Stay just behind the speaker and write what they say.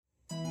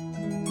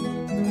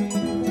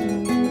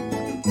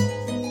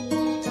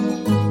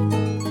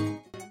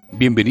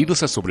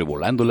Bienvenidos a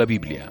Sobrevolando la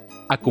Biblia.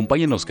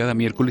 Acompáñanos cada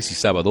miércoles y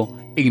sábado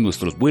en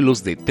nuestros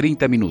vuelos de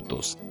 30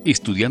 minutos,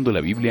 estudiando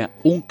la Biblia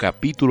un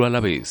capítulo a la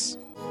vez.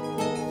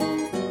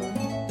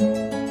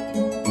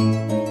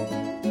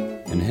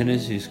 En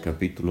Génesis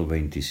capítulo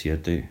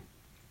 27,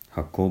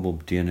 Jacob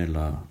obtiene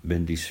la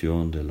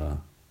bendición de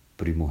la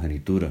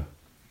primogenitura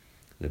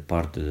de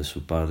parte de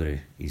su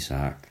padre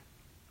Isaac.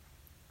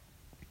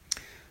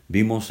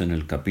 Vimos en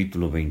el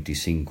capítulo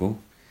 25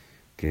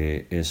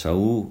 que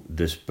Esaú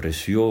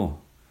despreció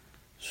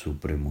su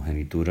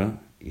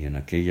primogenitura y en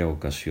aquella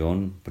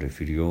ocasión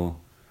prefirió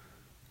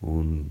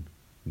un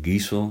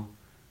guiso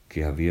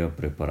que había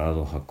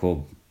preparado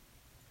Jacob.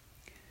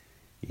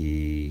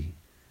 Y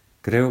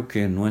creo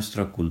que en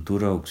nuestra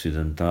cultura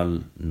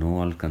occidental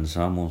no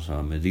alcanzamos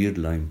a medir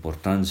la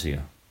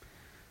importancia,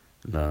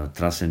 la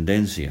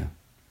trascendencia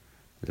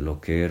de lo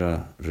que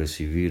era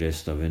recibir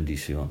esta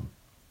bendición.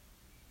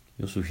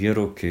 Yo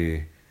sugiero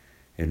que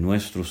en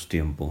nuestros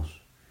tiempos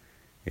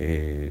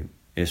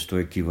esto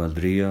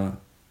equivaldría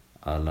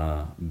a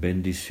la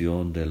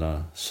bendición de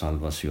la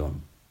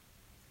salvación.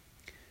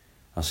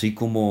 Así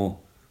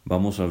como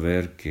vamos a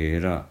ver que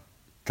era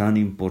tan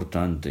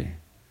importante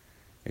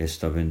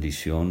esta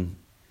bendición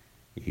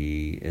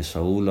y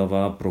Esaú la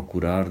va a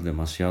procurar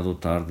demasiado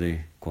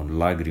tarde con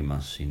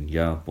lágrimas sin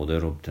ya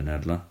poder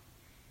obtenerla.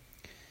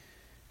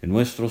 En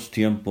nuestros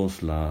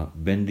tiempos la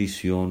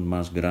bendición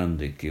más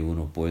grande que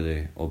uno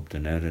puede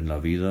obtener en la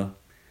vida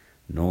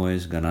no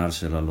es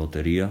ganarse la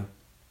lotería,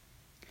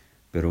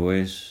 pero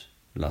es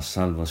la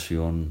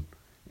salvación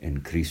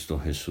en Cristo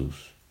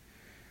Jesús.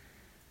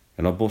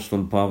 El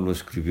apóstol Pablo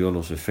escribió a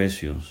los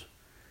Efesios,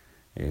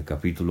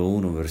 capítulo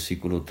 1,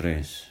 versículo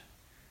 3,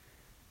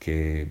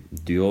 que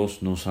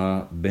Dios nos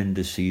ha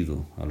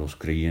bendecido a los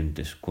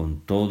creyentes con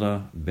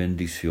toda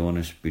bendición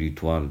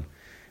espiritual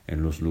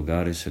en los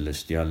lugares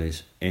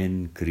celestiales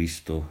en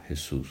Cristo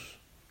Jesús.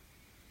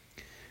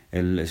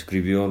 Él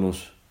escribió a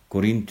los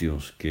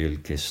Corintios que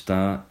el que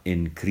está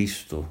en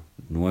Cristo,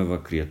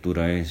 nueva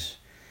criatura es.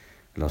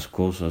 Las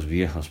cosas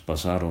viejas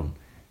pasaron,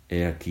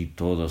 he aquí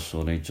todas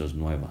son hechas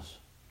nuevas.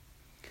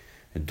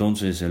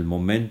 Entonces, el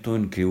momento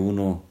en que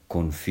uno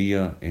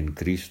confía en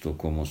Cristo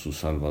como su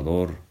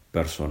Salvador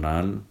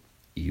personal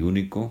y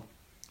único,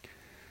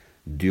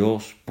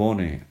 Dios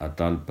pone a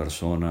tal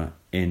persona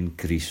en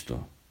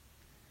Cristo.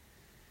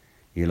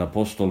 Y el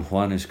apóstol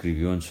Juan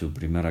escribió en su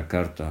primera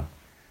carta,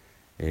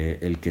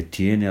 el que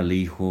tiene al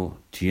Hijo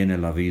tiene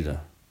la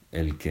vida,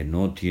 el que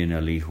no tiene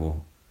al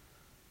Hijo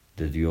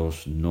de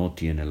Dios no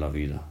tiene la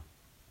vida.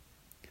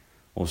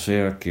 O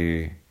sea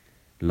que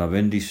la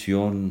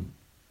bendición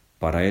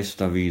para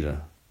esta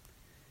vida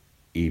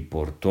y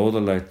por toda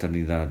la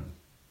eternidad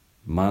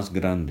más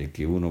grande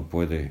que uno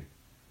puede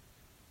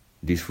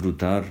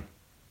disfrutar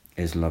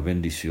es la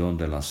bendición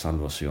de la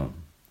salvación.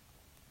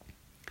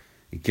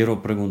 Y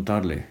quiero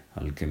preguntarle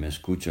al que me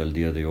escucha el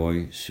día de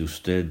hoy si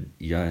usted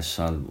ya es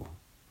salvo.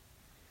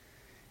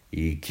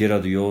 Y quiera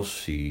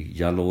Dios, si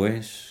ya lo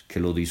es, que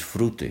lo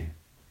disfrute.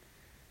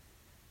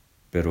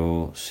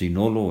 Pero si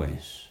no lo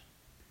es,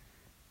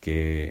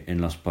 que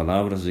en las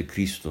palabras de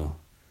Cristo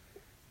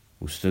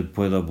usted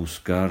pueda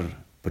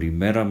buscar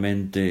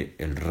primeramente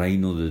el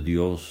reino de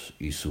Dios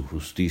y su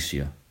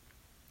justicia.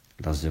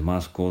 Las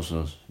demás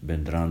cosas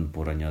vendrán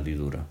por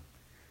añadidura.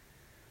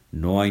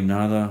 No hay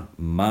nada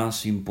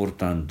más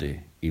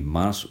importante y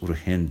más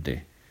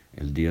urgente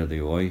el día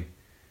de hoy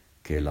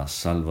que la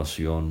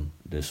salvación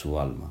de su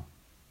alma.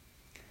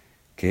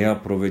 ¿Qué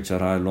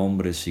aprovechará el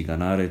hombre si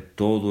ganare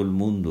todo el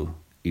mundo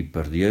y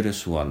perdiere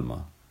su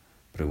alma?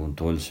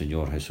 Preguntó el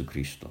Señor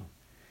Jesucristo.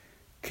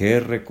 ¿Qué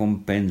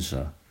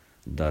recompensa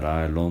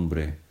dará el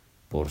hombre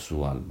por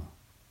su alma?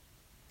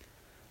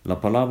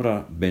 La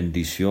palabra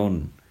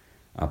bendición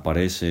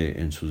aparece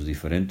en sus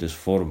diferentes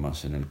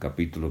formas en el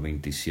capítulo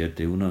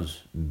 27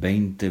 unas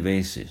 20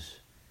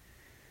 veces.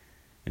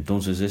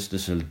 Entonces este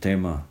es el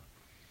tema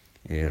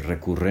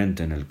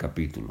recurrente en el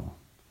capítulo.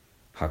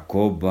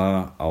 Jacob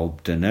va a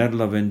obtener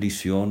la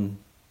bendición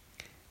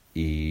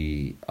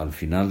y al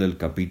final del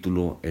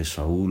capítulo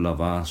Esaú la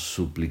va a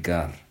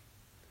suplicar,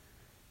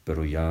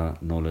 pero ya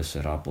no le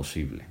será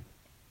posible.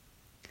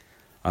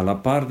 A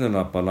la par de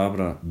la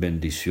palabra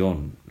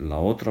bendición, la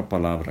otra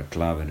palabra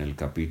clave en el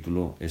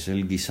capítulo es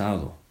el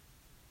guisado.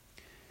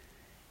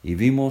 Y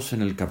vimos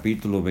en el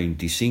capítulo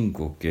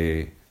 25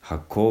 que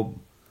Jacob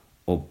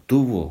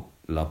obtuvo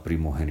la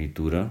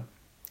primogenitura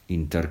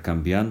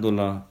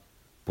intercambiándola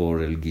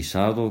por el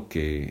guisado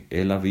que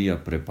él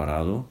había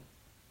preparado,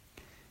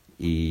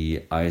 y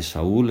a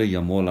Esaú le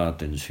llamó la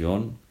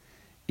atención,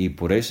 y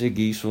por ese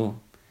guiso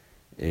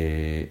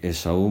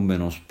Esaú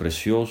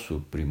menospreció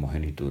su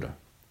primogenitura.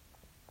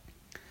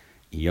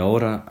 Y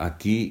ahora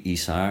aquí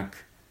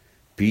Isaac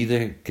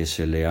pide que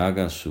se le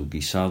haga su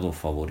guisado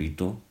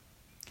favorito.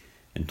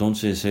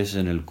 Entonces es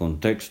en el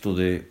contexto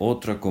de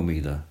otra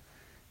comida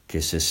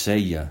que se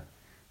sella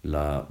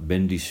la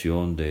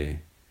bendición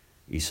de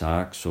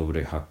Isaac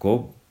sobre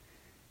Jacob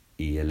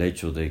y el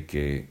hecho de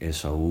que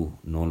Esaú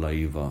no la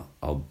iba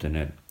a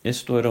obtener.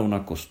 Esto era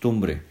una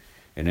costumbre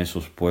en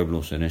esos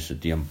pueblos en ese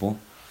tiempo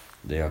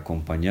de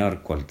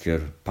acompañar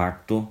cualquier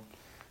pacto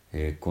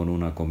con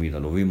una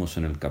comida. Lo vimos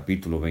en el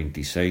capítulo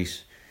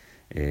 26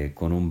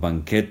 con un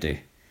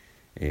banquete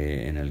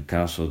en el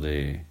caso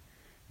de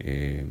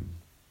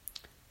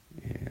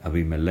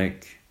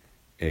Abimelech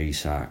e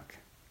Isaac.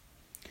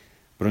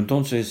 Pero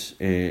entonces,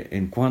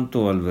 en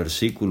cuanto al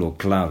versículo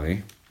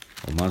clave,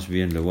 o más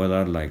bien le voy a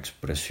dar la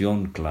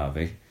expresión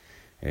clave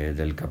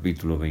del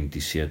capítulo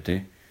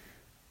 27,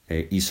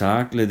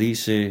 Isaac le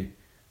dice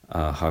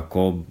a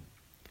Jacob: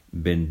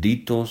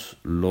 benditos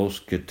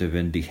los que te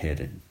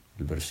bendijeren,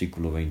 el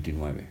versículo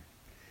 29.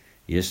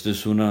 Y esta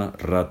es una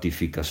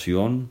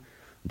ratificación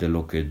de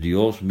lo que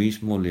Dios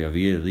mismo le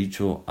había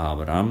dicho a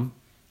Abraham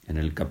en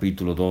el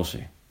capítulo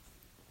 12.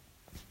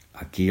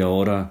 Aquí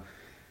ahora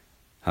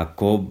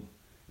Jacob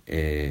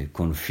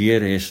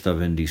confiere esta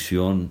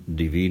bendición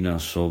divina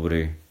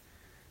sobre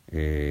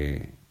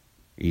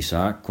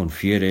Isaac,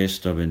 confiere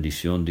esta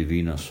bendición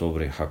divina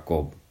sobre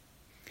Jacob.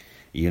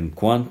 Y en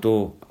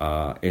cuanto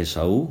a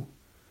Esaú,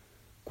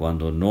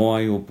 cuando no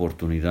hay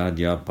oportunidad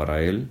ya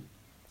para él,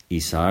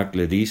 Isaac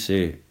le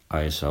dice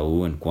a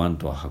Esaú en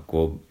cuanto a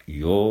Jacob: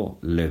 yo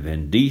le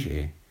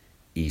bendije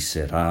y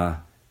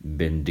será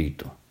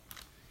bendito.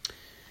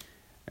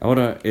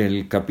 Ahora,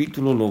 el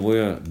capítulo lo voy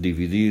a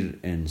dividir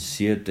en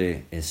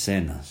 7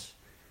 escenas,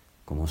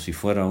 como si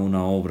fuera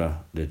una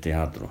obra de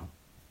teatro.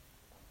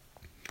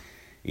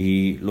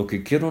 Y lo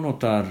que quiero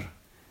notar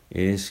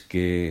es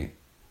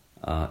que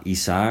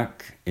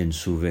Isaac, en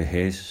su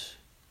vejez,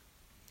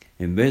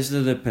 en vez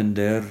de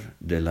depender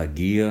de la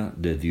guía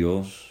de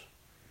Dios,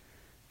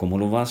 como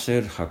lo va a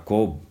hacer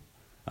Jacob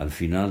al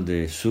final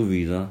de su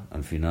vida,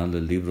 al final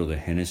del libro de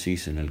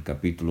Génesis, en el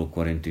capítulo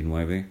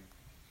 49,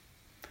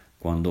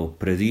 cuando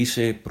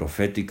predice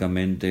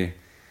proféticamente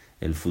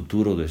el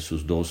futuro de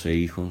sus 12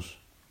 hijos.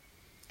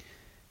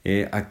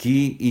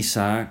 Aquí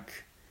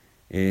Isaac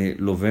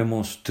lo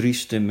vemos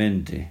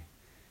tristemente,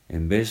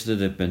 en vez de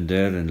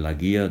depender en la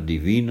guía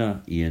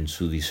divina y en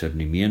su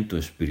discernimiento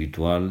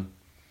espiritual.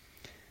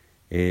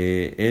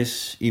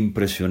 Es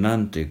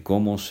impresionante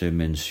cómo se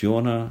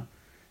menciona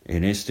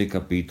en este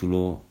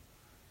capítulo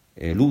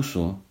el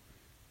uso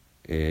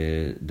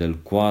del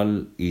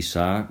cual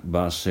Isaac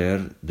va a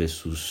hacer de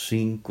sus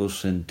 5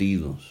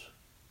 sentidos.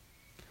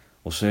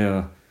 O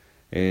sea,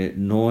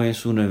 no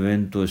es un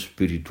evento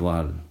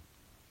espiritual,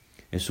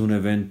 es un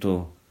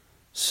evento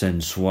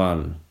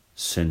sensual,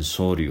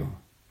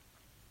 sensorio.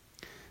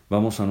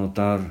 Vamos a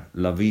notar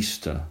la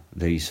vista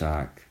de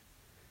Isaac,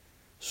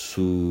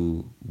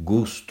 su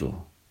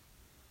gusto,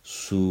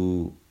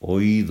 su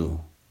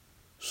oído,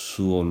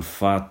 su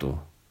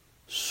olfato,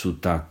 su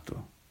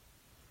tacto.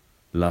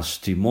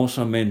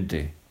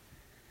 Lastimosamente,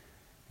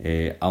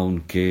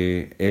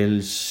 aunque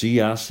él sí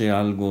hace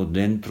algo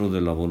dentro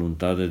de la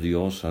voluntad de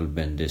Dios al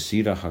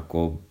bendecir a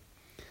Jacob,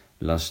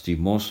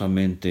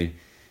 lastimosamente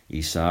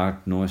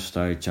Isaac no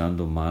está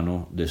echando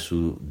mano de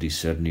su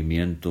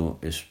discernimiento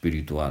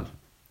espiritual.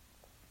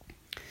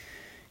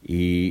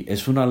 Y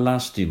es una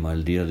lástima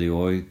el día de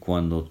hoy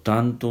cuando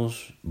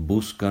tantos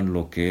buscan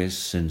lo que es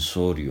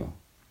sensorio,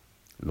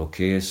 lo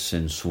que es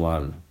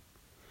sensual,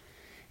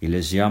 y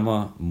les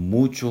llama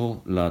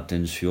mucho la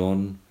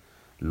atención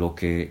lo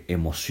que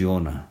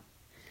emociona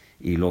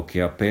y lo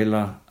que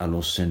apela a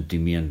los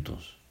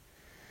sentimientos.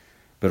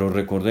 Pero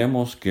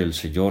recordemos que el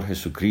Señor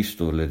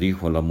Jesucristo le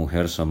dijo a la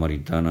mujer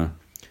samaritana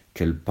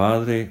que el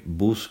Padre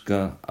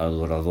busca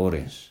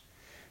adoradores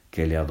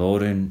que le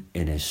adoren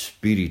en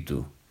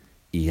espíritu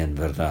y en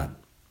verdad.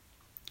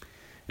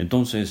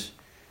 Entonces,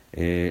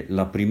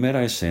 la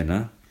primera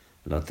escena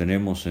la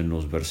tenemos en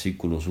los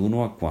versículos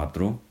 1 a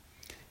 4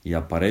 y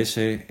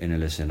aparece en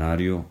el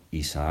escenario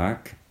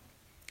Isaac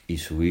y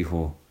su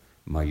hijo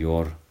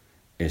mayor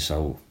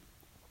Esaú.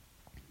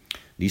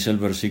 Dice el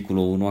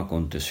versículo 1: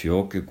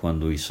 aconteció que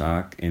cuando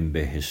Isaac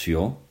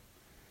envejeció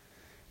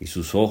y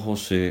sus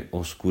ojos se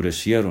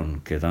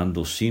oscurecieron,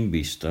 quedando sin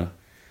vista,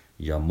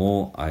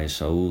 llamó a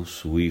Esaú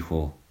su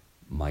hijo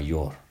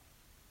mayor.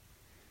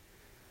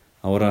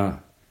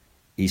 Ahora,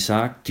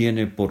 Isaac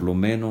tiene por lo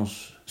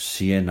menos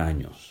 100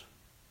 años.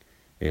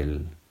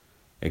 El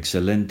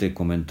excelente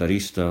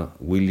comentarista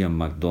William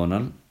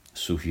MacDonald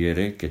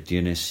sugiere que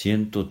tiene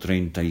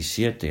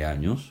 137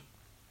 años,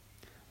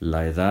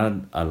 la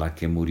edad a la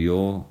que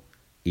murió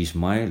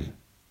Ismael,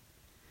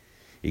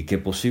 y que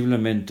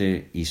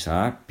posiblemente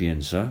Isaac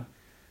piensa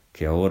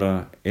que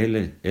ahora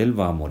él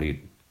va a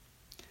morir,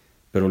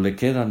 pero le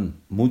quedan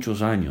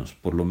muchos años,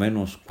 por lo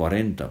menos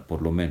 40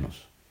 por lo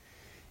menos,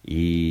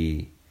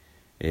 y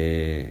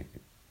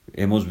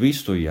hemos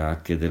visto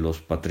ya que de los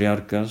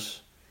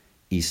patriarcas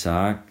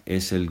Isaac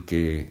es el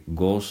que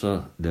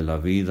goza de la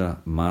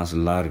vida más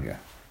larga.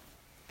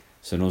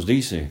 Se nos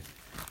dice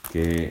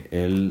que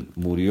él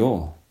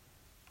murió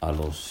a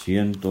los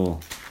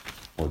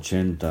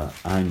 180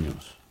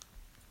 años.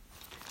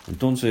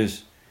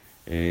 Entonces,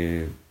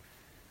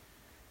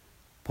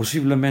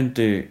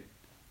 posiblemente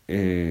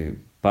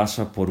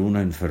pasa por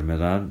una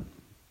enfermedad,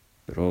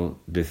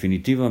 pero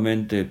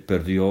definitivamente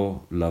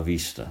perdió la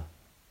vista.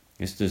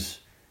 Esta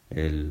es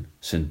el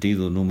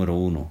sentido número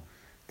 1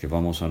 que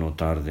vamos a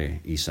notar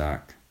de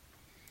Isaac.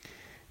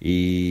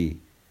 Y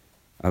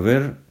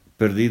haber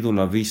perdido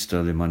la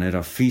vista de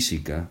manera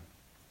física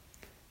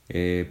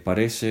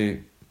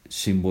parece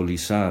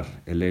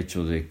simbolizar el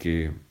hecho de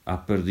que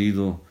ha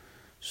perdido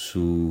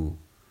su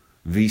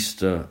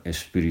vista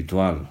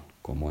espiritual,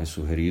 como he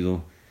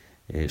sugerido,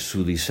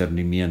 su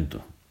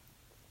discernimiento.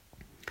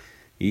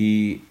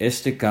 Y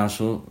este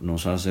caso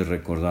nos hace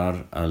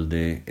recordar al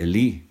de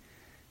Elí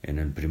en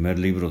el primer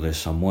libro de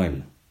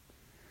Samuel.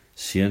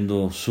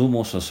 Siendo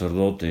sumo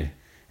sacerdote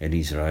en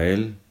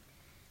Israel,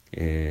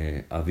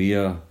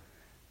 había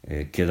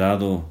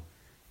quedado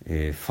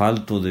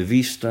falto de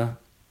vista,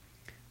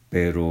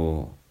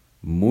 pero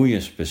muy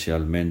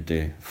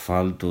especialmente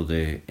falto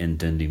de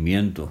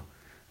entendimiento,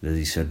 de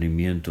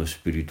discernimiento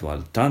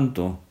espiritual,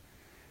 tanto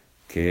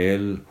que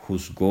él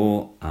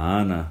juzgó a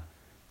Ana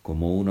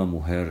como una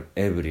mujer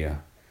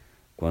ebria,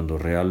 cuando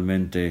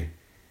realmente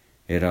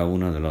era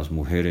una de las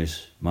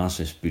mujeres más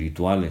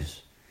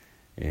espirituales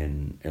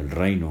en el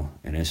reino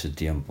en ese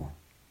tiempo.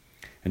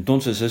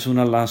 Entonces es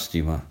una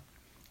lástima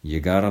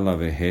llegar a la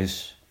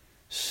vejez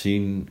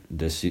sin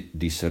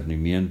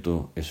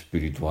discernimiento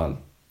espiritual.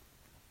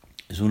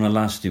 Es una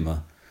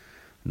lástima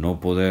no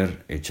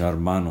poder echar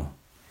mano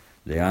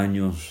de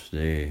años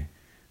de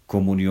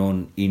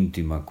comunión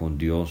íntima con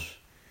Dios,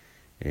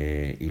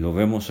 y lo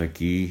vemos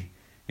aquí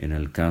en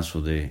el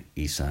caso de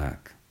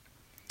Isaac.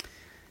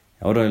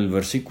 Ahora el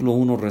versículo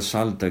 1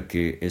 resalta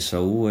que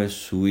Esaú es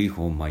su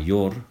hijo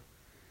mayor,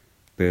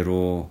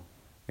 pero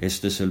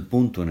este es el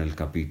punto en el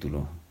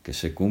capítulo, que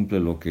se cumple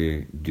lo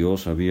que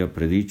Dios había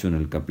predicho en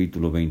el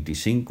capítulo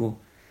 25,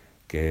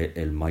 que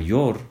el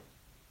mayor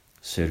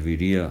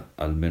serviría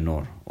al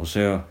menor. O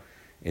sea,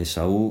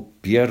 Esaú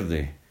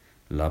pierde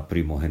la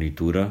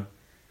primogenitura,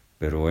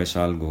 pero es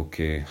algo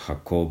que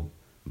Jacob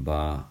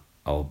va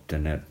a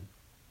obtener.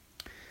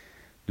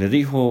 Le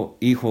dijo: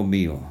 hijo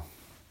mío,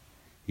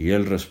 y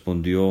él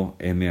respondió: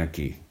 heme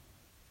aquí.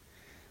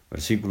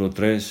 Versículo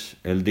 3,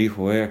 él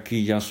dijo: he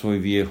aquí ya soy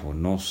viejo,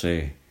 no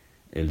sé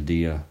el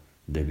día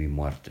de mi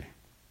muerte.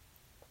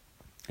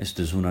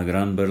 Esta es una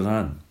gran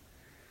verdad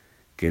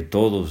que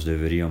todos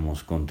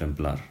deberíamos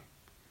contemplar.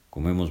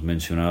 Como hemos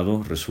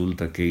mencionado,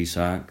 resulta que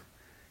Isaac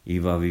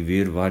iba a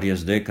vivir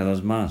varias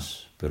décadas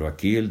más, pero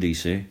aquí él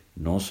dice: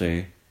 no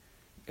sé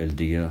el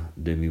día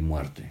de mi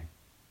muerte.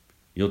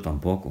 Yo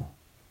tampoco.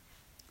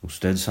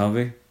 ¿Usted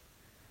sabe?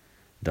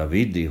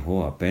 David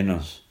dijo: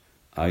 apenas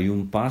hay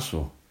un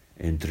paso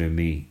entre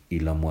mí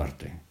y la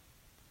muerte.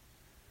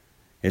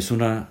 Es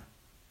una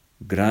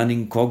gran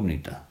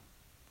incógnita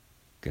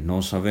que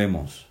no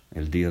sabemos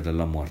el día de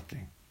la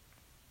muerte.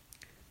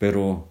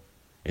 Pero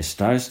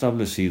está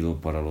establecido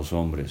para los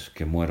hombres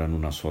que mueran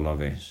una sola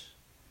vez.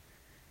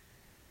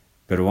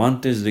 Pero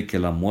antes de que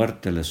la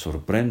muerte les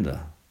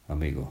sorprenda,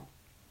 amigo,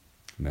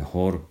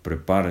 mejor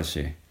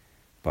prepárese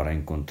para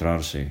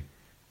encontrarse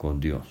con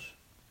Dios.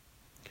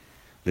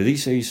 Le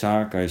dice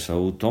Isaac a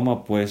Esaú: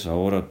 toma pues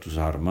ahora tus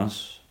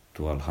armas,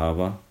 tu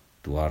aljaba,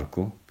 tu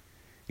arco,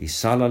 y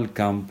sal al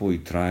campo y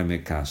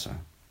tráeme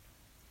caza.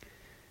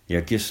 Y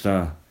aquí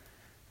está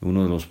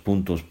uno de los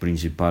puntos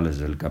principales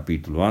del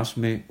capítulo: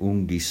 hazme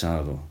un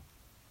guisado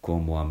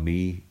como a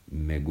mí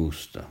me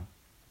gusta.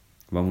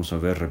 Vamos a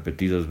ver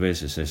repetidas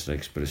veces esta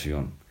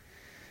expresión.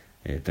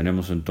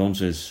 Tenemos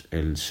entonces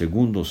el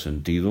segundo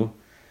sentido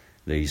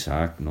de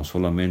Isaac, no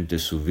solamente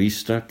su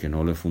vista, que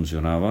no le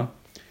funcionaba,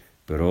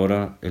 pero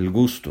ahora el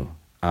gusto.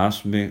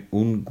 Hazme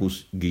un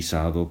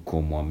guisado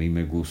como a mí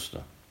me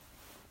gusta.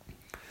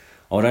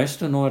 Ahora,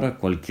 esto no era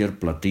cualquier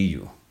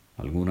platillo,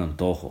 algún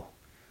antojo.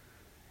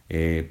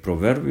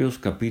 Proverbios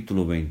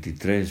capítulo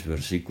 23,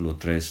 versículo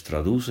 3,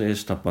 traduce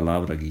esta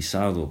palabra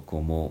guisado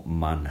como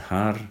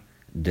manjar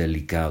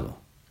delicado.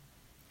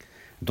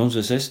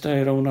 Entonces, esta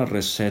era una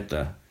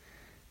receta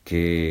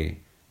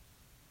que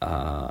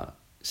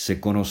se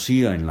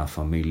conocía en la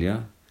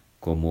familia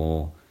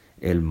como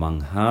el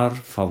manjar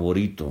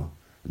favorito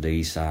de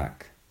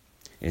Isaac.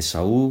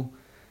 Esaú,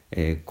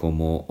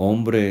 como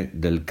hombre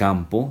del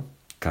campo,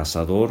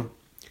 cazador,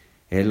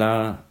 él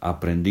ha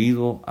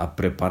aprendido a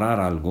preparar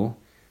algo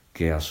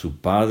que a su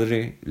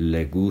padre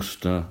le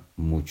gusta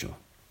mucho.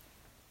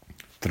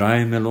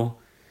 Tráemelo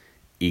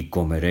y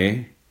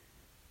comeré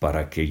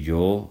para que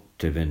yo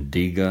te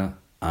bendiga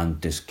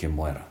antes que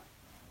muera.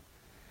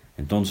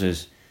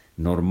 Entonces,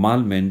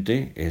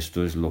 normalmente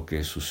esto es lo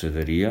que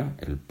sucedería.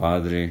 El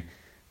padre,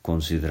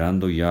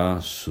 considerando ya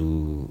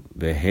su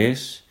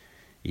vejez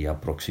y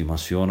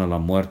aproximación a la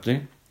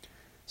muerte,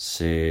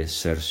 se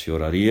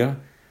cercioraría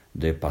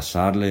de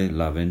pasarle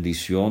la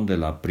bendición de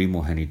la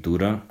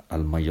primogenitura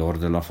al mayor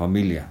de la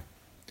familia.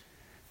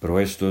 Pero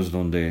esto es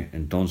donde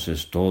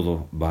entonces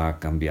todo va a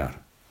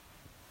cambiar.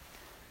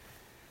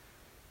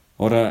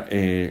 Ahora,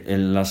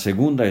 en la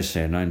segunda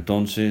escena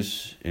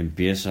entonces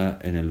empieza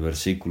en el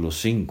versículo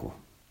 5.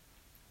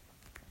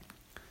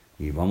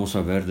 Y vamos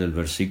a ver del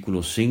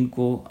versículo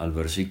 5 al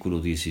versículo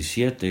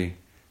 17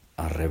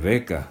 a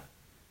Rebeca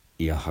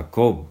y a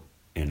Jacob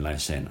en la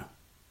escena.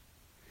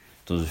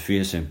 Entonces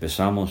fíjese,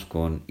 empezamos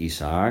con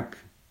Isaac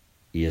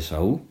y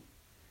Esaú,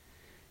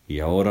 y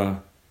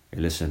ahora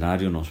el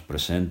escenario nos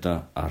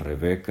presenta a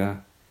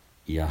Rebeca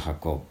y a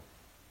Jacob.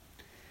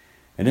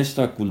 En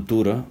esta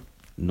cultura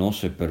no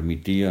se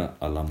permitía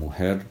a la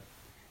mujer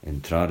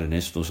entrar en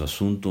estos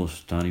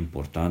asuntos tan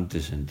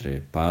importantes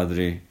entre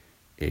padre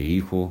e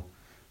hijo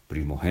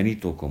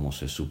primogénito como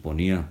se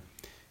suponía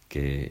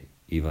que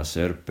iba a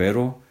ser,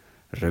 pero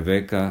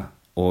Rebeca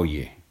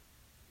oye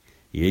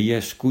y ella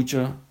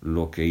escucha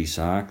lo que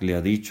Isaac le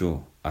ha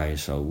dicho a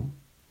Esaú,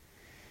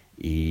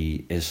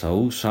 y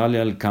Esaú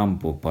sale al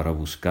campo para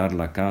buscar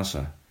la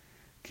caza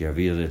que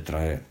había de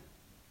traer.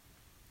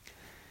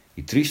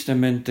 Y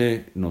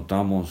tristemente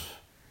notamos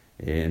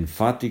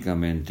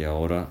enfáticamente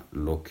ahora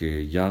lo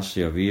que ya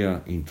se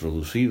había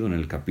introducido en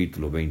el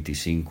capítulo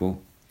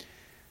 25,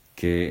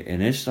 que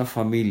en esta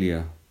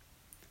familia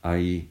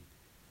hay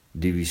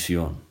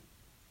división,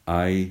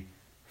 hay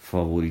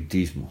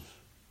favoritismos.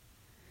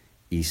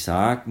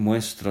 Isaac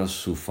muestra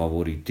su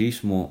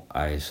favoritismo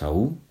a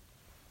Esaú,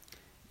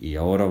 y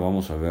ahora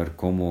vamos a ver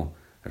cómo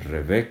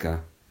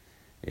Rebeca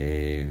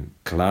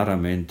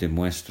claramente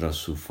muestra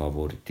su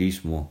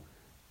favoritismo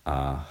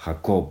a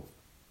Jacob.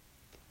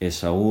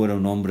 Esaú era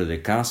un hombre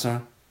de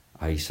casa,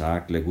 a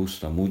Isaac le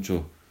gusta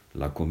mucho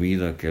la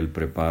comida que él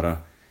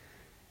prepara.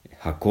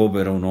 Jacob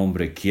era un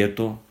hombre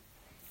quieto,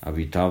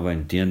 habitaba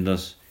en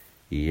tiendas,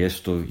 y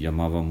esto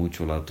llamaba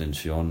mucho la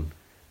atención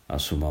a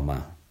su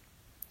mamá.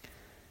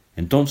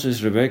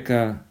 Entonces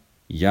Rebeca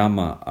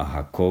llama a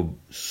Jacob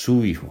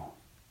su hijo.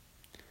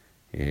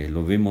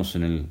 Lo vimos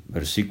en el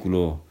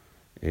versículo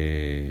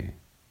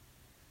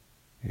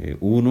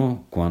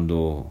 1,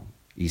 cuando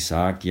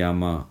Isaac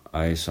llama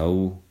a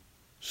Esaú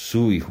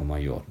su hijo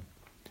mayor.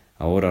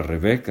 Ahora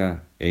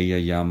Rebeca, ella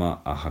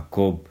llama a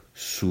Jacob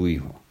su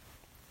hijo.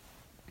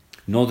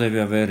 No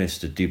debe haber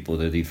este tipo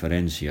de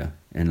diferencia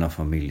en la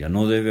familia.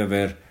 No debe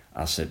haber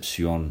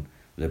acepción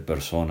de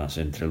personas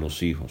entre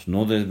los hijos.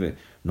 No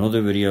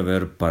debería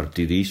haber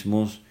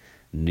partidismos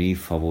ni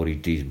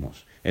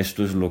favoritismos.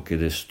 Esto es lo que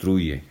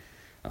destruye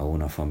a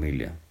una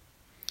familia.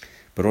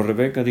 Pero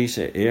Rebeca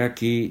dice: he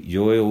aquí,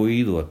 yo he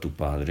oído a tu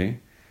padre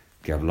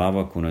que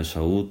hablaba con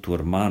Esaú tu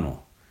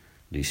hermano,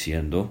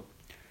 diciendo: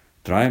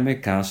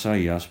 tráeme caza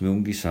y hazme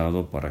un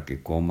guisado para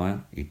que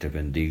coma y te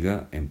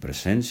bendiga en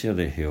presencia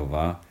de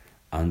Jehová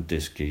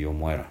antes que yo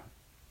muera.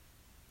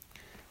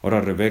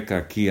 Ahora Rebeca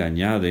aquí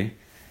añade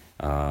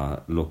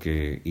a lo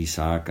que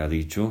Isaac ha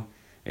dicho.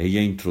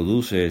 Ella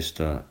introduce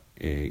esta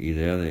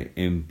idea de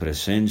en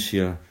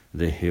presencia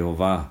de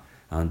Jehová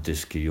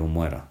antes que yo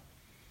muera.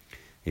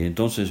 Y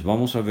entonces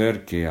vamos a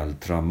ver que al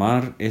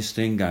tramar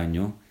este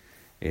engaño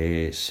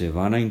se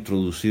van a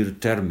introducir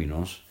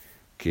términos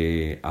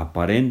que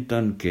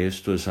aparentan que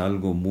esto es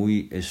algo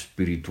muy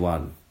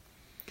espiritual,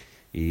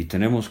 y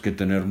tenemos que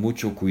tener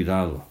mucho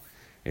cuidado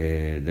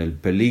del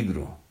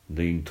peligro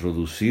de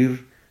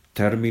introducir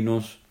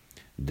términos,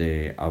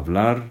 de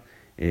hablar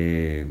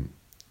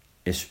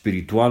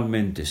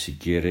espiritualmente, si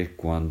quiere,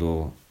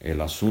 cuando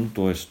el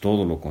asunto es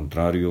todo lo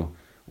contrario,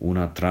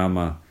 una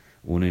trama,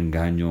 un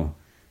engaño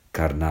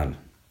carnal.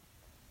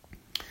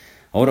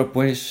 Ahora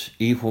pues,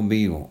 hijo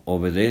mío,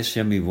 obedece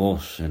a mi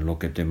voz en lo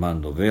que te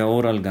mando. Ve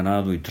ahora al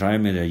ganado y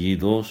tráeme de allí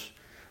 2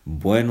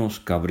 buenos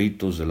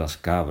cabritos de las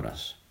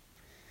cabras.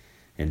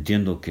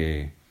 Entiendo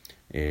que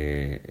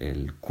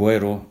el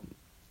cuero,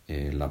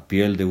 la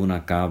piel de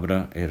una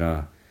cabra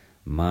era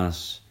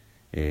más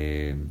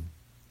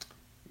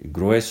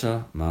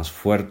gruesa, más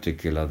fuerte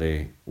que la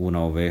de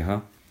una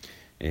oveja.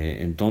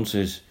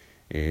 Entonces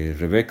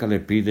Rebeca le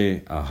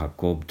pide a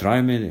Jacob: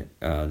 tráeme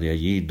de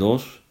allí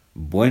 2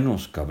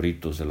 buenos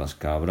cabritos de las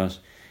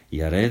cabras,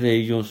 y haré de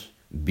ellos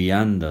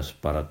viandas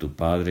para tu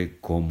padre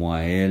como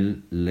a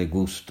él le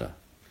gusta.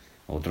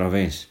 Otra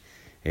vez,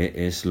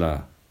 es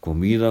la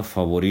comida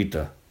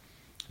favorita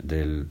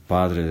del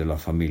padre de la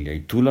familia. Y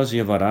tú las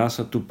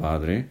llevarás a tu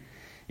padre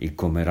y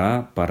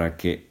comerá para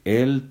que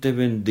él te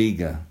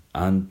bendiga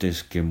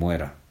antes que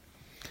muera.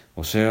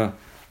 O sea,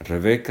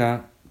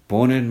 Rebeca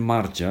pone en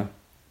marcha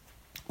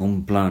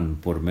un plan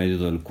por medio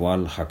del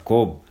cual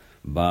Jacob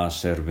va a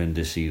ser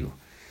bendecido.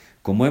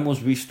 Como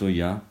hemos visto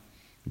ya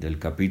del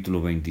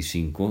capítulo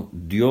 25,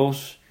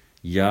 Dios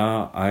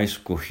ya ha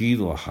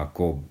escogido a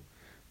Jacob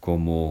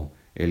como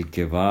el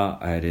que va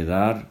a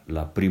heredar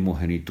la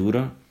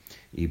primogenitura,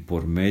 y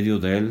por medio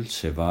de él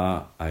se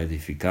va a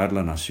edificar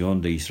la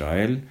nación de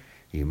Israel,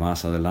 y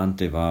más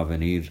adelante va a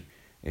venir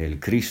el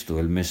Cristo,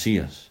 el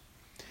Mesías.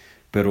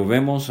 Pero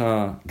vemos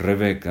a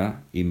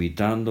Rebeca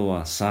imitando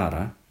a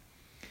Sara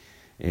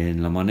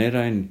en la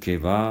manera en que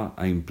va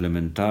a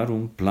implementar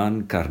un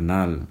plan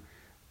carnal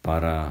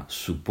para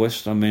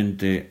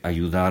supuestamente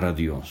ayudar a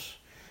Dios,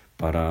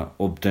 para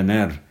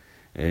obtener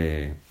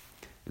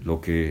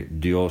lo que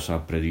Dios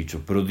ha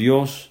predicho. Pero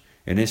Dios,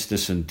 en este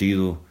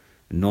sentido,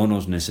 no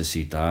nos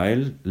necesita. A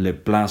Él le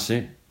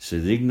place, se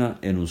digna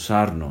en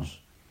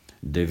usarnos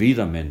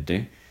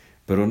debidamente,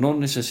 pero no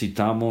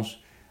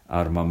necesitamos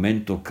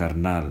armamento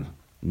carnal,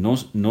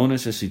 no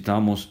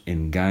necesitamos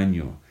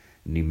engaño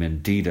ni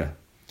mentira.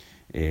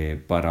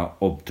 para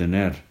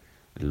obtener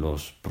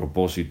los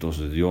propósitos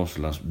de Dios,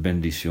 las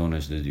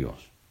bendiciones de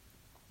Dios.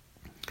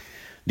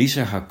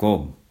 Dice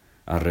Jacob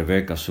a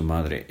Rebeca su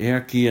madre: he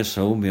aquí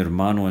Esaú mi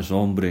hermano es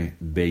hombre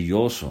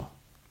velloso,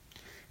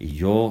 y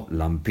yo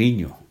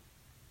lampiño.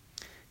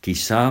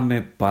 Quizá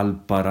me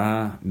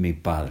palpará mi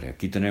padre.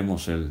 Aquí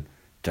tenemos el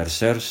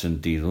tercer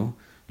sentido,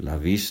 la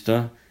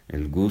vista,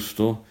 el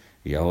gusto,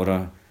 y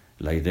ahora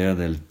la idea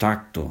del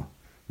tacto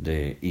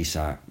de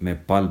Isaac. Me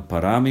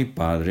palpará mi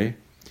padre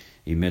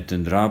y me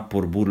tendrá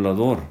por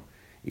burlador,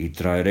 y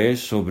traeré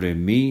sobre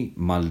mí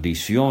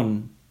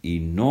maldición y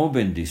no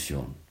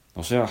bendición.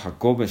 O sea,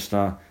 Jacob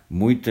está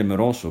muy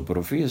temeroso,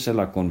 pero fíjese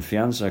la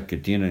confianza que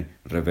tiene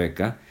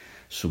Rebeca.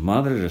 Su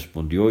madre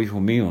respondió: hijo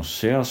mío,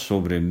 sea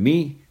sobre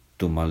mí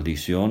tu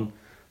maldición,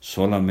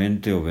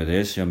 solamente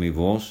obedece a mi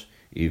voz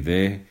y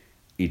ve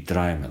y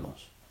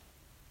tráemelos.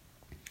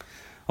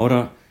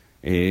 Ahora,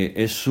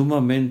 es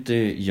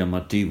sumamente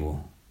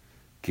llamativo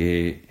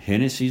que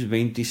Génesis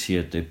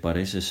 27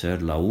 parece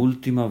ser la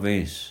última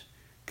vez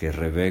que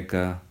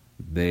Rebeca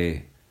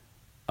ve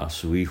a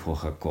su hijo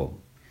Jacob.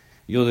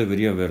 Yo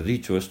debería haber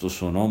dicho, estos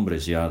son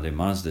hombres ya de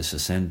más de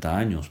 60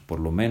 años, por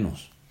lo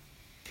menos.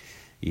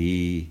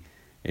 Y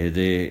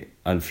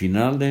al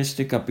final de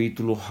este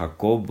capítulo,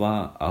 Jacob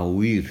va a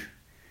huir,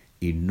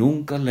 y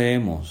nunca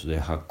leemos de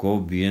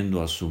Jacob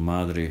viendo a su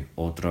madre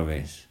otra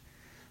vez.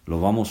 Lo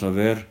vamos a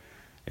ver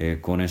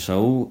con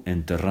Esaú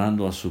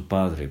enterrando a su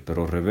padre,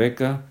 pero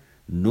Rebeca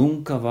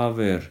nunca va a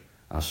ver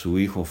a su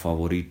hijo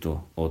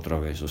favorito otra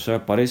vez. O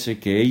sea, parece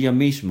que ella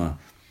misma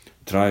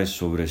trae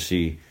sobre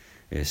sí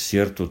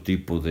cierto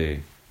tipo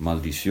de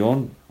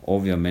maldición,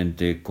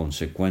 obviamente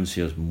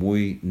consecuencias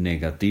muy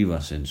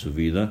negativas en su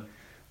vida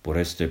por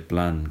este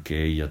plan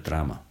que ella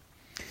trama.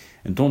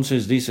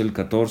 Entonces dice el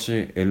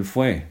 14, él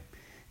fue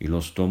y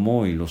los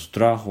tomó y los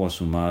trajo a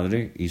su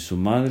madre, y su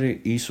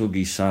madre hizo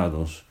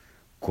guisados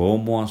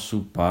como a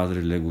su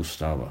padre le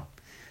gustaba.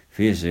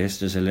 Fíjese,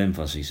 este es el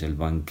énfasis, el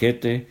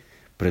banquete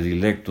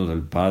predilecto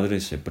del padre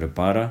se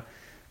prepara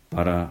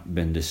para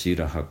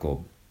bendecir a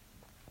Jacob.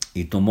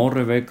 Y tomó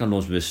Rebeca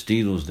los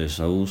vestidos de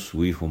Esaú,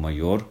 su hijo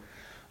mayor,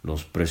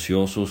 los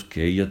preciosos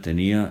que ella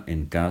tenía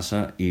en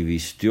casa, y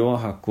vistió a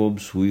Jacob,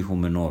 su hijo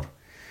menor,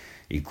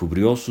 y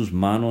cubrió sus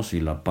manos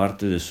y la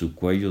parte de su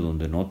cuello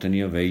donde no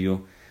tenía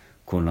vello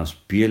con las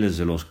pieles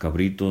de los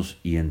cabritos,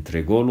 y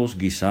entregó los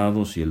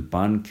guisados y el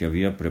pan que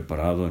había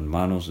preparado en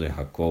manos de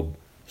Jacob,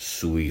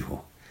 su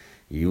hijo.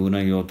 Y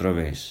una y otra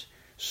vez,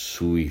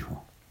 su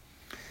hijo.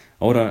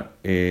 Ahora,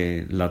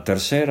 la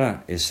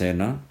tercera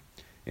escena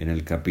en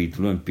el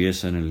capítulo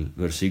empieza en el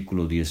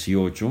versículo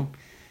 18,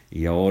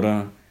 y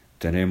ahora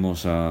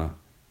tenemos a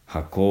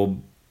Jacob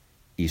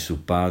y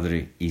su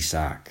padre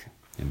Isaac.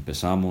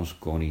 Empezamos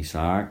con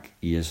Isaac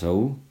y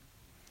Esaú,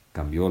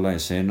 cambió la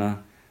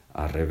escena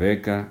a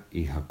Rebeca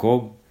y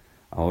Jacob,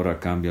 ahora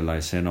cambia la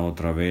escena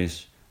otra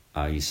vez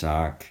a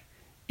Isaac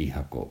y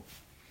Jacob.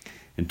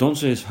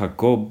 Entonces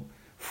Jacob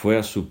fue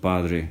a su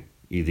padre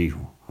y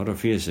dijo, ahora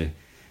fíjese,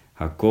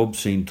 Jacob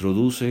se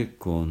introduce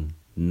con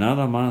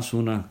nada más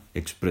una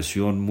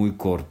expresión muy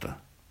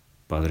corta,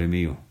 Padre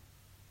mío.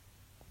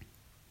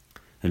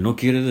 Él no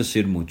quiere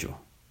decir mucho.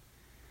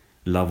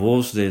 La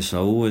voz de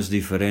Esaú es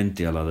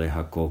diferente a la de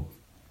Jacob.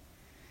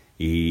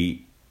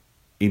 Y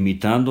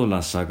imitando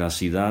la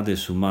sagacidad de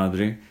su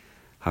madre,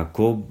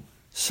 Jacob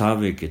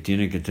sabe que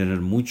tiene que tener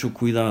mucho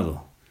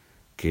cuidado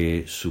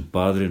que su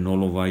padre no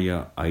lo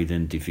vaya a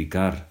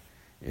identificar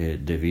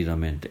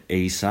debidamente. E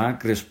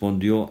Isaac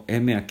respondió,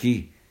 heme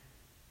aquí,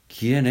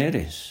 ¿quién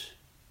eres,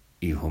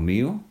 hijo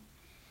mío?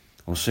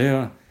 O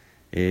sea,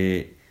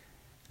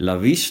 la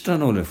vista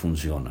no le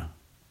funciona,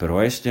 pero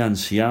a este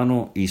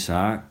anciano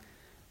Isaac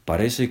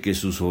parece que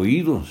sus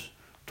oídos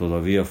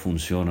todavía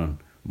funcionan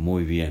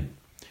muy bien.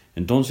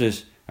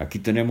 Entonces, aquí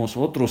tenemos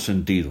otro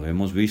sentido.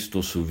 Hemos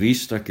visto su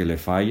vista que le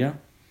falla,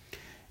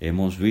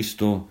 hemos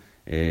visto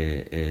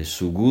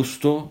su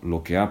gusto,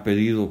 lo que ha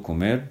pedido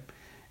comer,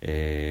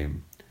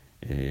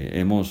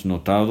 hemos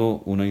notado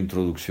una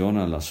introducción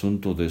al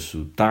asunto de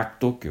su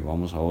tacto, que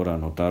vamos ahora a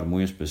notar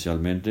muy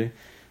especialmente,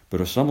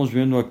 pero estamos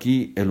viendo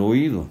aquí el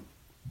oído.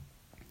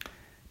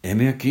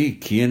 Heme aquí,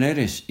 ¿quién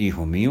eres,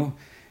 hijo mío?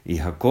 Y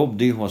Jacob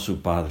dijo a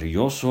su padre,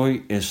 yo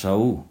soy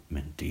Esaú.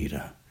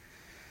 Mentira.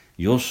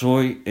 Yo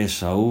soy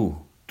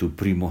Esaú, tu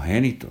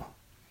primogénito.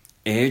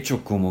 He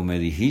hecho como me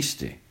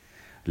dijiste.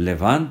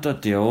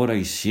 Levántate ahora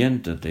y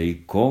siéntate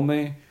y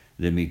come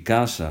de mi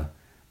casa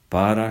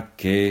para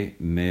que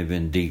me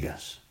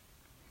bendigas.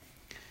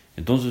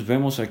 Entonces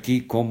vemos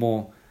aquí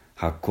cómo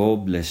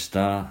Jacob le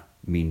está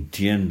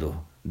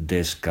mintiendo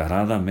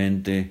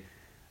descaradamente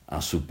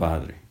a su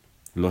padre.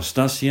 Lo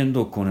está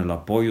haciendo con el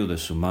apoyo de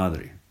su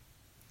madre.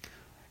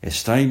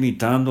 Está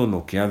imitando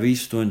lo que ha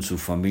visto en su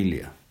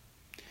familia.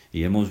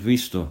 Y hemos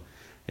visto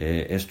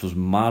estos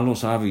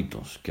malos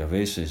hábitos que a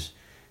veces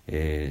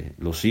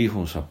los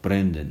hijos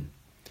aprenden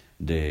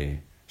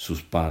de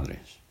sus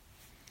padres.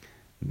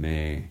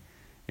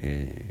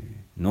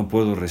 No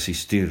puedo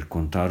resistir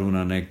contar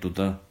una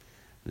anécdota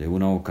de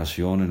una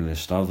ocasión en el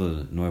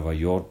estado de Nueva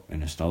York,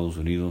 en Estados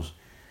Unidos.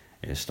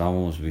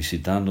 Estábamos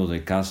visitando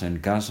de casa en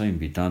casa,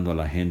 invitando a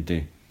la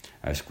gente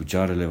a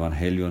escuchar el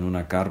Evangelio en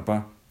una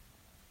carpa,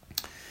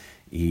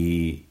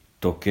 y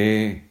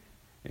toqué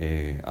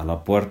a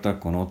la puerta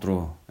con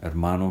otro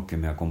hermano que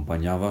me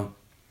acompañaba,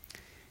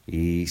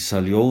 y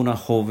salió una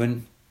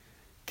joven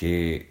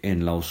que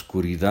en la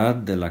oscuridad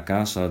de la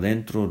casa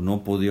adentro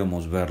no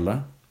podíamos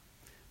verla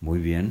muy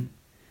bien,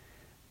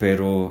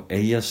 pero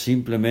ella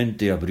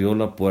simplemente abrió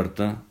la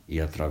puerta, y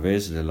a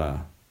través de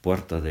la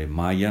puerta de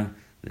malla,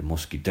 de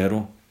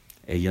mosquitero,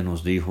 ella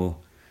nos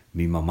dijo: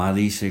 mi mamá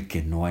dice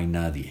que no hay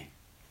nadie.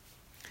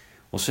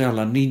 O sea,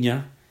 la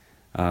niña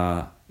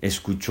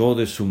escuchó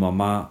de su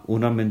mamá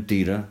una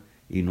mentira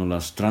y nos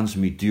las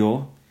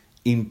transmitió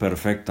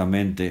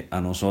imperfectamente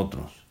a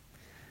nosotros.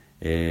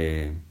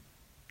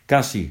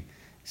 Casi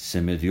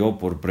se me dio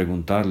por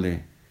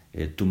preguntarle: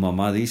 tu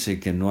mamá dice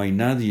que no hay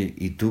nadie,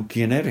 ¿y tú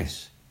quién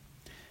eres?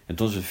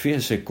 Entonces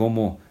fíjese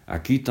cómo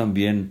aquí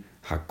también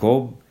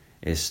Jacob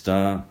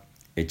está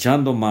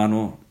echando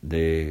mano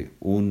de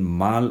un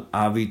mal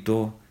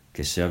hábito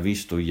que se ha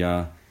visto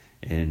ya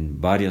en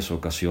varias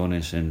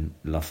ocasiones en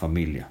la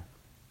familia.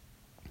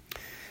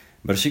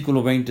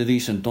 Versículo 20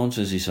 dice: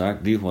 entonces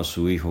Isaac dijo a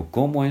su hijo: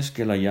 ¿cómo es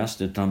que la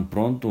hallaste tan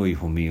pronto,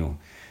 hijo mío?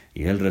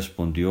 Y él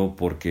respondió: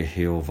 porque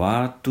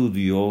Jehová tu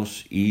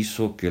Dios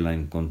hizo que la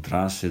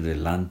encontrase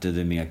delante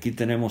de mí. Aquí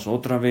tenemos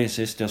otra vez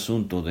este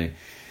asunto de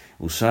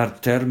usar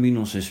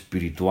términos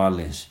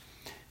espirituales,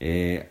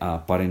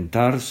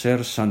 aparentar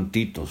ser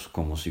santitos,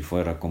 como si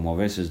fuera, como a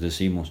veces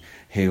decimos,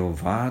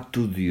 Jehová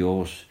tu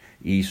Dios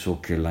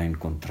hizo que la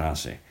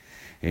encontrase.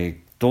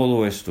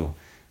 Todo esto,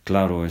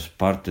 claro, es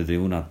parte de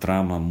una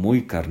trama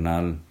muy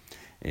carnal.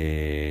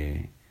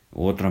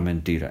 Otra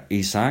mentira.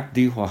 Isaac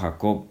dijo a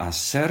Jacob: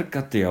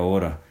 acércate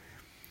ahora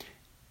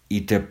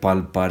y te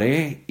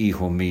palparé,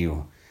 hijo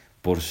mío,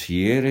 por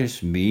si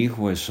eres mi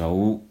hijo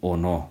Esaú o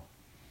no.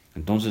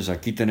 Entonces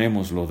aquí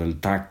tenemos lo del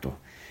tacto.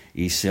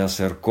 Y se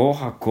acercó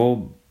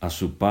Jacob a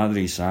su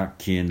padre Isaac,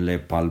 quien le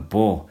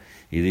palpó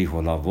y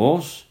dijo: la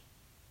voz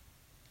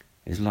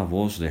es la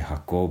voz de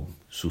Jacob.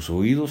 Sus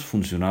oídos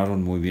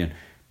funcionaron muy bien,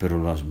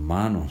 pero las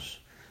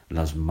manos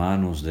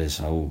de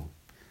Esaú.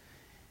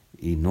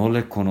 Y no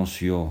le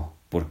conoció,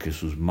 porque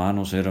sus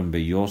manos eran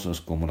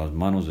vellosas como las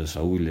manos de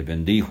Esaú, y le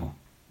bendijo.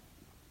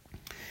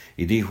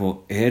 Y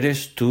dijo: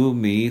 ¿eres tú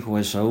mi hijo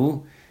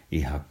Esaú?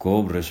 Y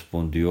Jacob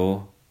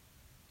respondió: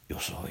 yo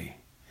soy.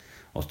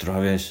 Otra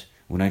vez,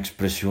 una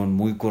expresión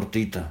muy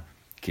cortita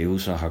que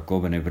usa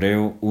Jacob en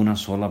hebreo, una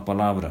sola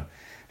palabra.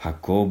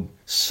 Jacob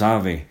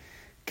sabe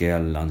que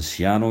al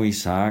anciano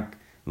Isaac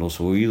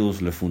los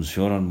oídos le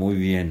funcionan muy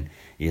bien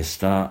y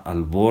está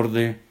al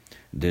borde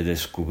de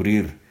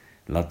descubrir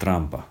la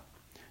trampa.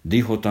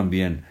 Dijo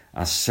también: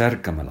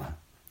 acércamela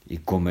y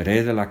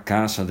comeré de la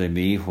casa de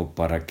mi hijo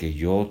para que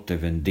yo te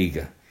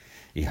bendiga.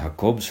 Y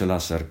Jacob se la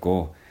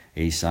acercó,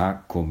 e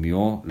Isaac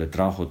comió, le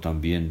trajo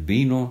también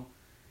vino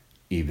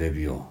y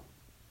bebió.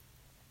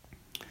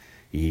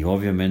 Y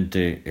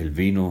obviamente el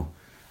vino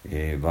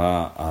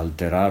va a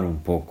alterar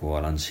un poco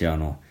al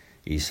anciano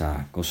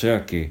Isaac. O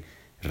sea que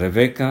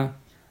Rebeca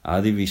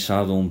ha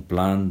divisado un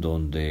plan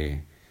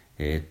donde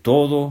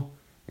todo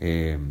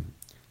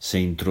se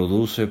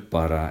introduce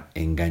para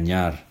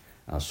engañar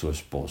a su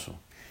esposo.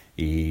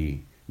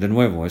 Y de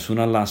nuevo, es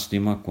una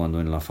lástima cuando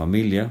en la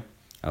familia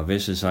a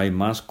veces hay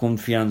más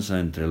confianza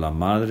entre la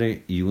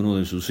madre y uno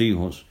de sus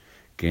hijos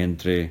que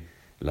entre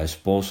la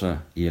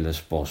esposa y el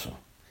esposo.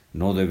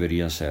 No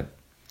debería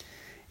ser.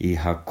 Y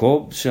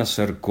Jacob se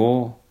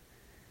acercó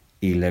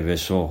y le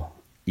besó,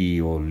 y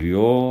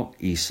olió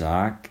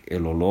Isaac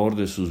el olor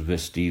de sus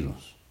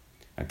vestidos.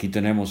 Aquí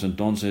tenemos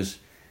entonces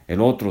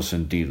el otro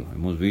sentido.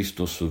 Hemos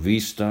visto su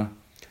vista,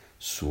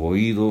 su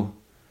oído,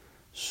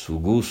 su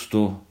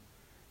gusto,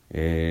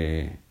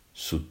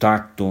 su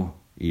tacto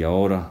y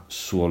ahora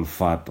su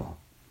olfato.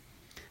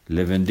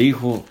 Le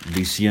bendijo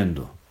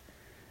diciendo,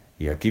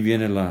 y aquí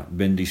viene la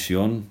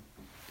bendición.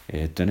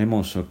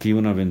 Tenemos aquí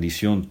una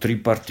bendición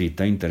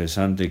tripartita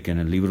interesante que en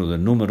el libro de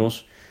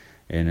Números,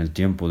 en el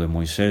tiempo de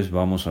Moisés,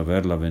 vamos a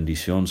ver la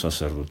bendición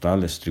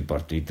sacerdotal es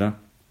tripartita.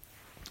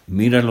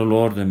 Mira el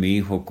olor de mi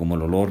hijo como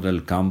el olor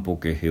del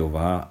campo que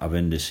Jehová ha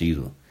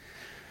bendecido.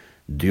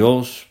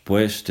 Dios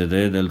pues te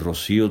dé del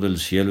rocío del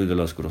cielo y de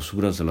las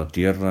grosuras de la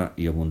tierra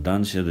y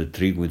abundancia de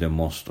trigo y de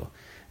mosto.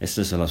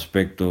 Este es el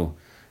aspecto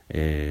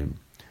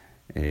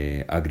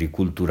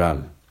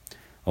agricultural.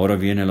 Ahora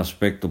viene el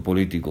aspecto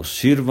político.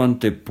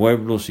 Sírvante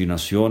pueblos y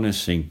naciones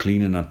se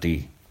inclinen a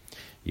ti.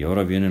 Y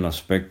ahora viene el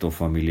aspecto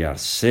familiar.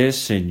 Sé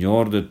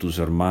señor de tus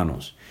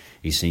hermanos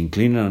y se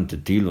inclinan ante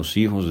ti los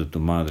hijos de tu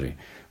madre.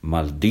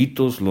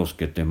 Malditos los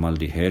que te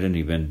maldijeren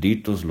y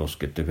benditos los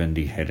que te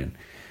bendijeren.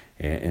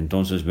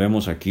 Entonces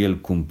vemos aquí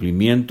el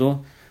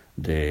cumplimiento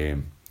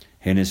de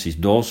Génesis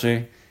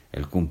 12,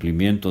 el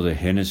cumplimiento de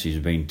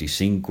Génesis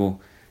 25,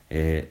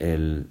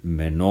 el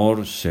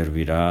menor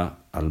servirá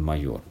al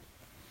mayor.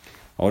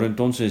 Ahora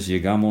entonces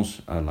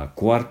llegamos a la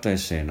cuarta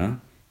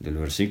escena del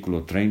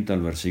versículo 30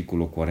 al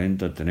versículo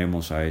 40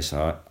 tenemos a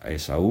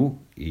Esaú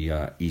y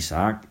a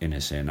Isaac en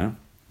escena.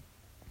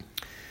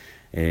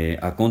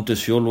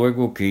 Aconteció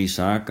luego que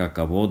Isaac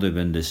acabó de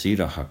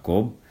bendecir a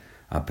Jacob.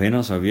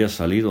 Apenas había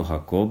salido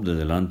Jacob de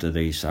delante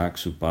de Isaac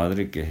su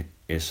padre, que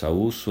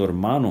Esaú su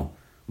hermano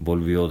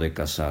volvió de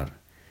cazar.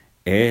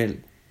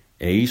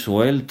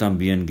 Hizo él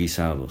también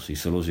guisados, y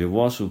se los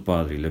llevó a su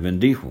padre, y le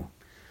bendijo.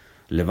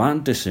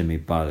 Levántese mi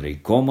padre, y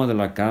coma de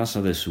la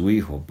casa de su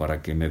hijo,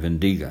 para que me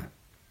bendiga.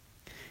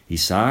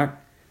 Isaac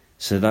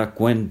se da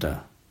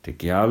cuenta de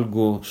que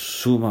algo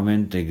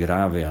sumamente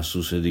grave ha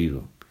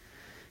sucedido.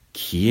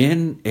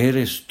 ¿Quién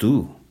eres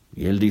tú?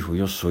 Y él dijo,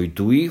 yo soy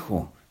tu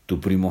hijo, tu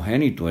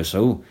primogénito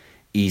Esaú.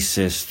 Y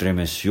se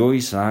estremeció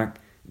Isaac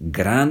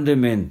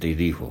grandemente y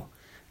dijo,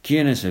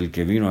 ¿quién es el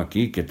que vino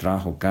aquí, que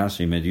trajo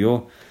casa y me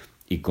dio,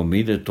 y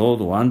comí de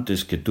todo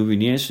antes que tú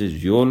vinieses?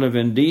 Yo le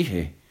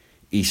bendije,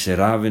 y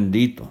será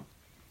bendito.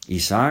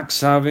 Isaac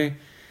sabe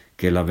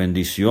que la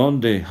bendición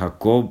de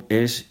Jacob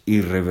es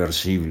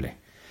irreversible.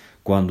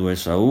 Cuando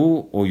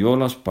Esaú oyó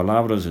las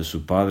palabras de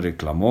su padre,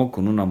 clamó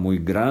con una muy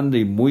grande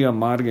y muy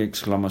amarga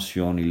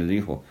exclamación y le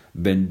dijo,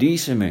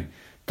 bendíceme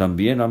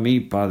también a mí,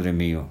 padre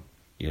mío.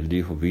 Y él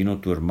dijo, vino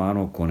tu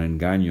hermano con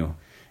engaño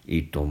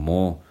y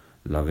tomó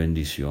la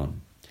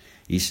bendición.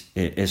 Y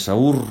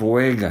Esaú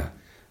ruega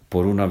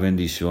por una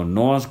bendición.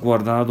 ¿No has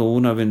guardado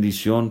una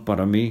bendición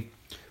para mí?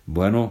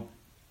 Bueno,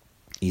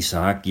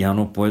 Isaac ya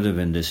no puede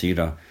bendecir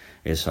a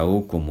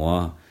Esaú como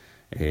ha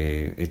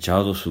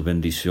echado su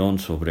bendición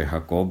sobre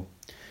Jacob.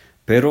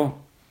 Pero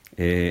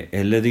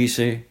él le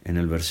dice en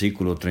el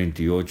versículo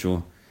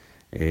 38,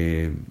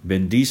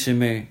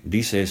 bendíceme,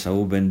 dice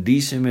Esaú,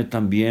 bendíceme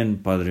también,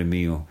 padre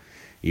mío.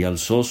 Y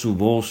alzó su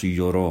voz y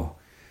lloró.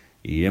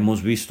 Y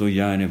hemos visto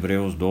ya en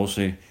Hebreos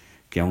 12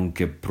 que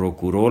aunque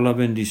procuró la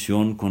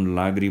bendición con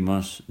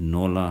lágrimas,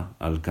 no la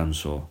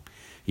alcanzó.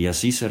 Y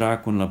así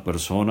será con la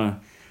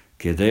persona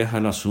que deja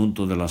el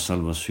asunto de la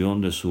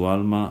salvación de su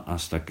alma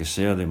hasta que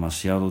sea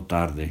demasiado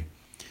tarde.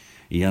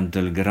 Y ante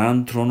el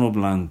gran trono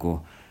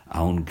blanco,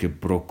 aunque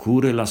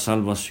procure la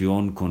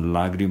salvación con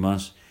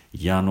lágrimas,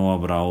 ya no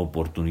habrá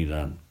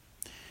oportunidad.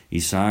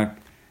 Isaac,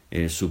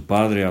 su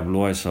padre,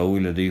 habló a Esaú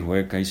y le dijo,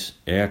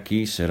 he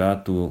aquí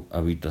será tu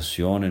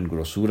habitación en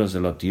grosuras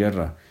de la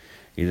tierra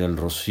y del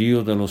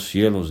rocío de los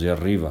cielos de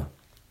arriba.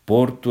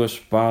 Por tu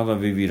espada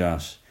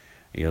vivirás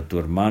y a tu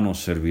hermano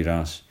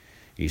servirás.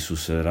 Y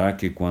sucederá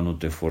que cuando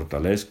te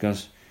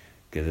fortalezcas,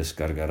 que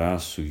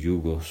descargarás su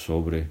yugo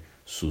sobre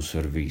su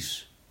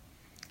cerviz.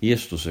 Y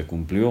esto se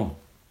cumplió.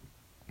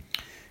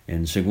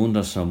 En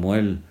 2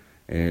 Samuel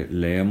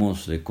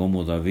leemos de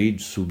cómo David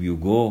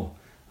subyugó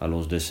a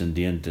los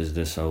descendientes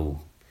de Saúl.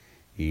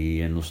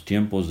 Y en los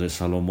tiempos de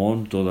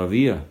Salomón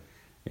todavía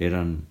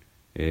eran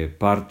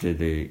parte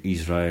de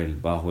Israel,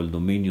 bajo el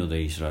dominio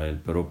de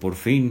Israel. Pero por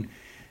fin,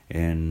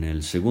 en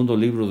el segundo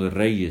libro de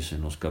Reyes,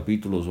 en los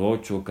capítulos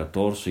 8,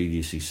 14 y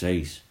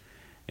 16,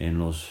 en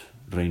los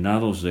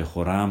reinados de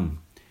Joram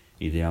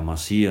y de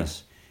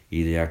Amasías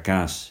y de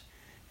Acaz,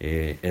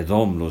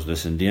 Edom, los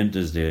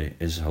descendientes de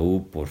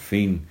Esaú, por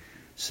fin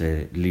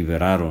se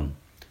liberaron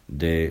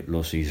de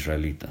los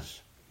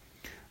israelitas.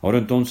 Ahora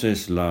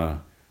entonces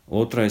la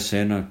otra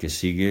escena que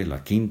sigue,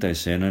 la quinta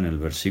escena en el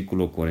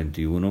versículo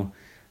 41,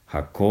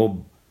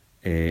 Jacob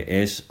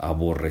es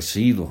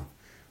aborrecido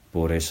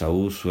por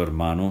Esaú su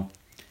hermano,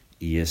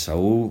 y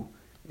Esaú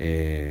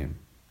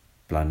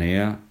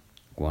planea,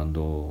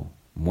 cuando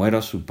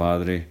muera su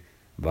padre,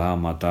 va a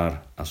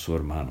matar a su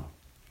hermano.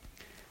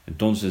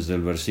 Entonces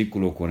del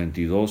versículo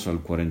 42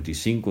 al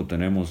 45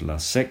 tenemos la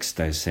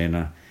sexta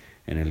escena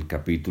en el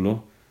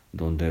capítulo,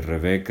 donde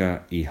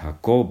Rebeca y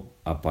Jacob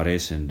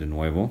aparecen de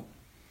nuevo.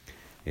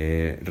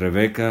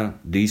 Rebeca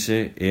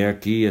dice, he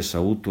aquí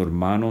Esaú tu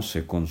hermano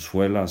se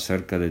consuela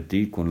acerca de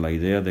ti con la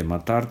idea de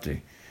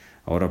matarte.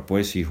 Ahora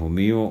pues, hijo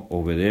mío,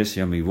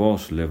 obedece a mi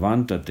voz,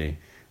 levántate,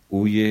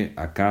 huye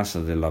a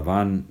casa de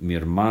Labán mi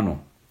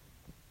hermano,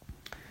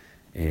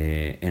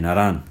 en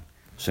Harán,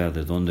 o sea,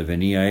 de donde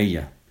venía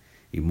ella,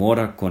 y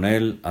mora con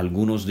él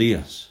algunos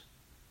días.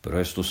 Pero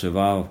esto se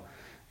va a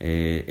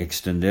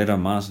extender a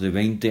más de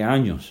 20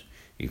 años,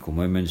 y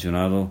como he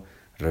mencionado,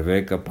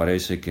 Rebeca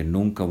parece que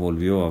nunca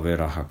volvió a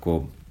ver a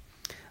Jacob,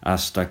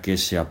 hasta que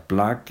se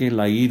aplaque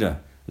la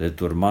ira de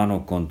tu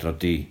hermano contra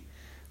ti.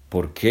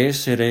 ¿Por qué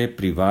seré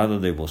privada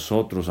de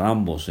vosotros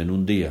ambos en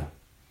un día?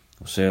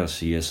 O sea,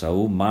 si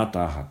Esaú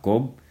mata a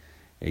Jacob,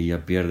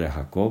 ella pierde a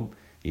Jacob,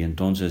 y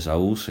entonces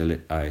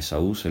a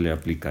Esaú se le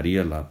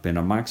aplicaría la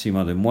pena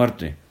máxima de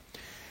muerte.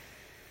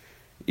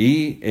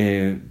 Y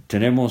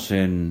tenemos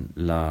en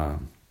la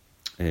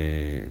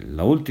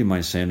última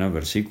escena,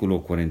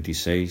 versículo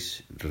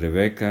 46,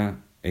 Rebeca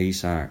e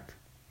Isaac.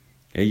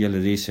 Ella le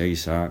dice a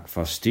Isaac,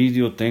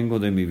 fastidio tengo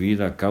de mi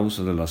vida a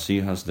causa de las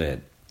hijas de Ed.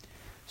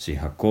 Si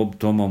Jacob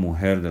toma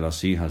mujer de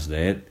las hijas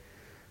de Ed,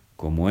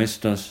 como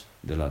estas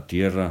de la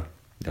tierra,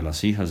 de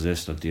las hijas de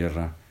esta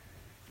tierra,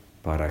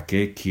 ¿para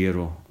qué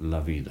quiero la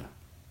vida?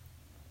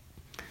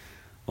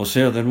 O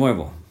sea, de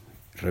nuevo,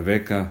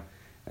 Rebeca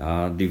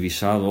ha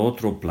divisado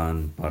otro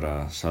plan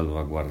para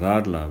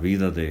salvaguardar la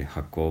vida de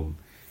Jacob,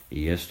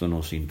 y esto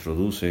nos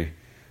introduce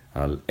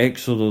al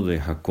éxodo de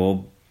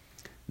Jacob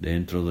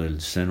dentro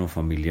del seno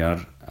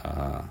familiar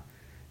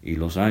y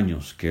los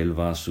años que él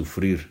va a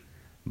sufrir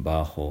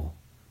bajo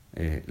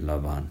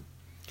Labán.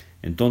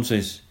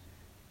 Entonces,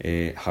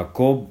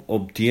 Jacob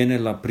obtiene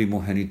la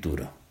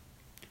primogenitura.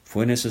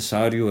 ¿Fue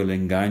necesario el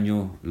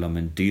engaño, la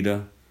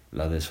mentira,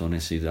 la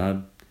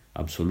deshonestidad?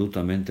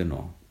 Absolutamente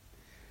no.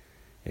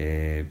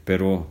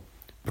 Pero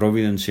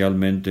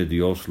providencialmente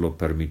Dios lo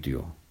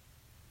permitió.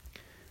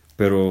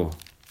 Pero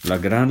la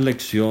gran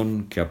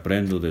lección que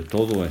aprendo de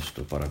todo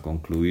esto para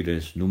concluir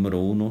es, número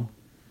 1,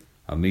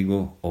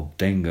 amigo,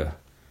 obtenga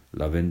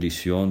la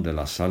bendición de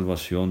la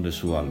salvación de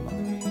su alma.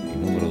 Y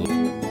número 2.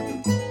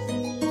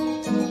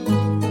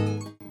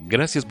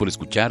 Gracias por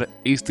escuchar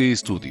este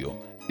estudio.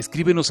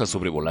 Escríbenos a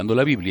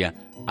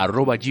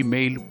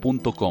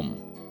sobrevolandolabiblia@gmail.com.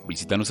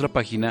 Visita nuestra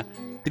página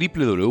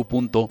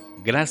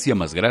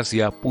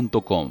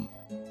www.graciamasgracia.com.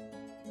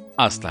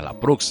 Hasta la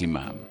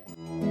próxima.